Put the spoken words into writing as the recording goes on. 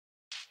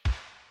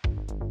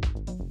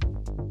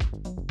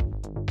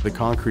The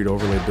concrete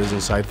overlay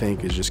business, I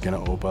think, is just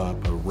going to open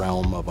up a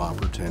realm of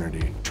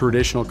opportunity.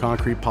 Traditional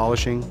concrete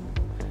polishing,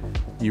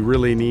 you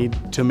really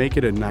need, to make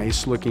it a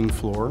nice looking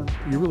floor,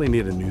 you really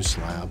need a new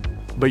slab.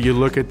 But you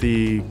look at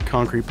the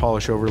concrete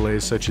polish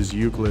overlays such as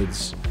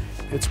Euclid's,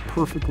 it's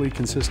perfectly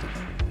consistent.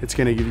 It's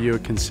going to give you a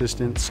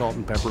consistent salt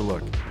and pepper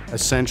look.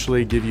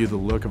 Essentially give you the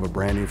look of a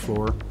brand new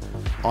floor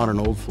on an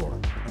old floor.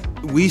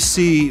 We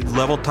see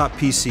Level Top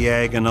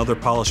PC-AGG and other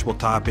polishable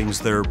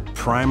toppings, their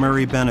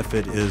primary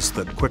benefit is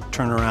the quick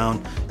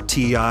turnaround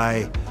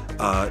TI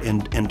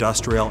in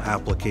industrial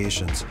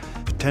applications.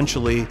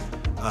 Potentially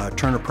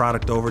turn a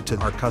product over to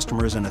our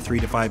customers in a 3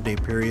 to 5 day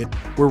period.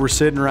 Where we're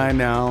sitting right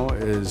now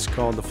is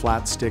called the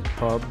Flatstick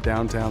Pub,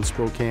 downtown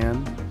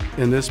Spokane.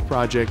 In this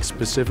project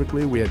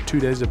specifically, we had 2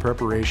 days of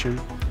preparation,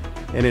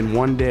 and in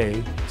 1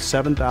 day,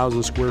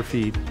 7,000 square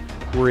feet,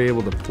 we're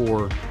able to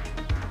pour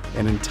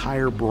an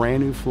entire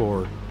brand new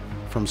floor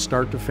from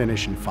start to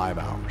finish in 5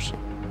 hours.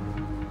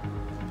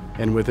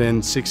 And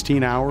within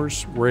 16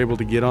 hours, we're able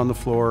to get on the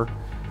floor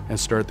and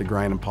start the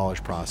grind and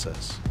polish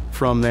process.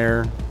 From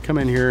there, come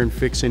in here and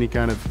fix any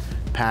kind of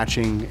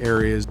patching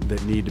areas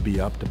that need to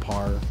be up to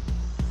par.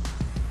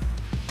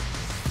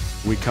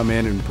 We come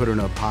in and put an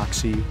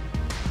epoxy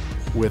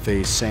with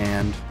a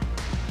sand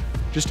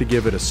just to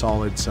give it a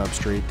solid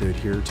substrate to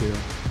adhere to.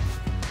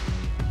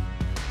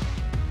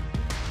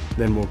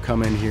 Then we'll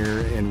come in here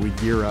and we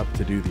gear up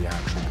to do the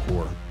actual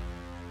pour.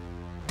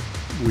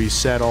 We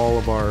set all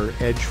of our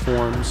edge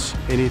forms,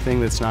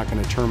 anything that's not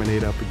going to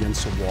terminate up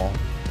against the wall,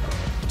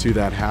 to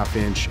that 1/2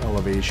 inch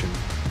elevation.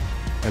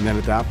 And then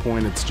at that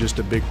point, it's just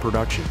a big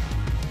production.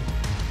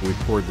 We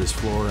poured this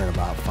floor in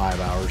about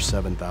 5 hours,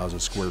 7,000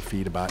 square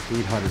feet, about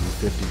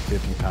 850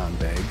 50-pound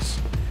bags.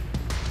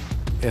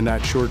 In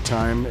that short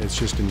time, it's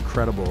just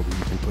incredible that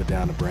you can put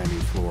down a brand new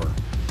floor.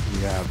 You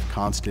have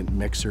constant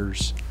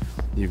mixers.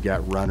 You've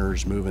got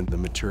runners moving the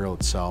material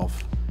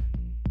itself.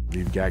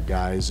 You've got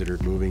guys that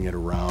are moving it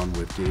around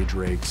with gauge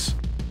rakes.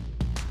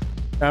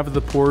 After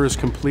the pour is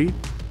complete,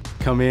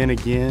 come in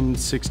again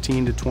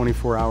 16 to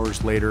 24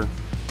 hours later.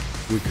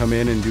 We come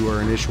in and do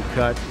our initial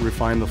cut,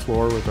 refine the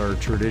floor with our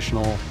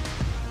traditional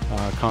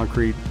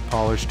concrete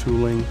polish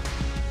tooling.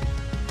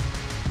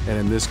 And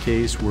in this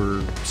case,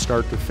 we're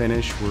start to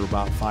finish, we're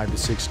about 5 to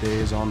 6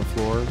 days on the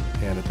floor,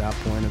 and at that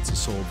point, it's a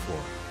sold floor.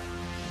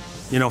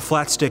 You know,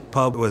 Flatstick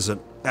Pub was an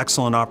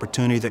excellent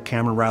opportunity that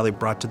Cameron Reilly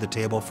brought to the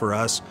table for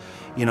us.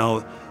 You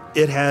know,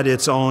 it had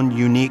its own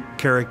unique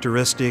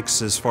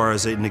characteristics as far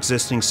as an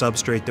existing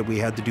substrate that we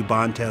had to do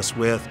bond tests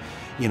with,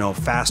 you know,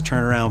 fast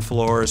turnaround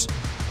floors,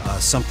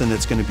 something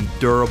that's going to be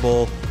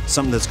durable,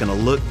 something that's going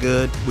to look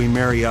good. We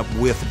marry up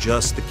with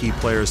just the key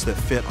players that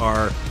fit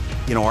our,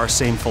 you know, our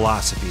same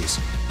philosophies.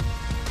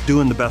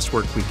 Doing the best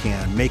work we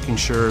can, making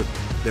sure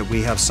that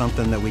we have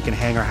something that we can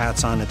hang our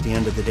hats on at the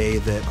end of the day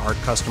that our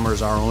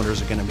customers, our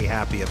owners are going to be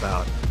happy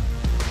about.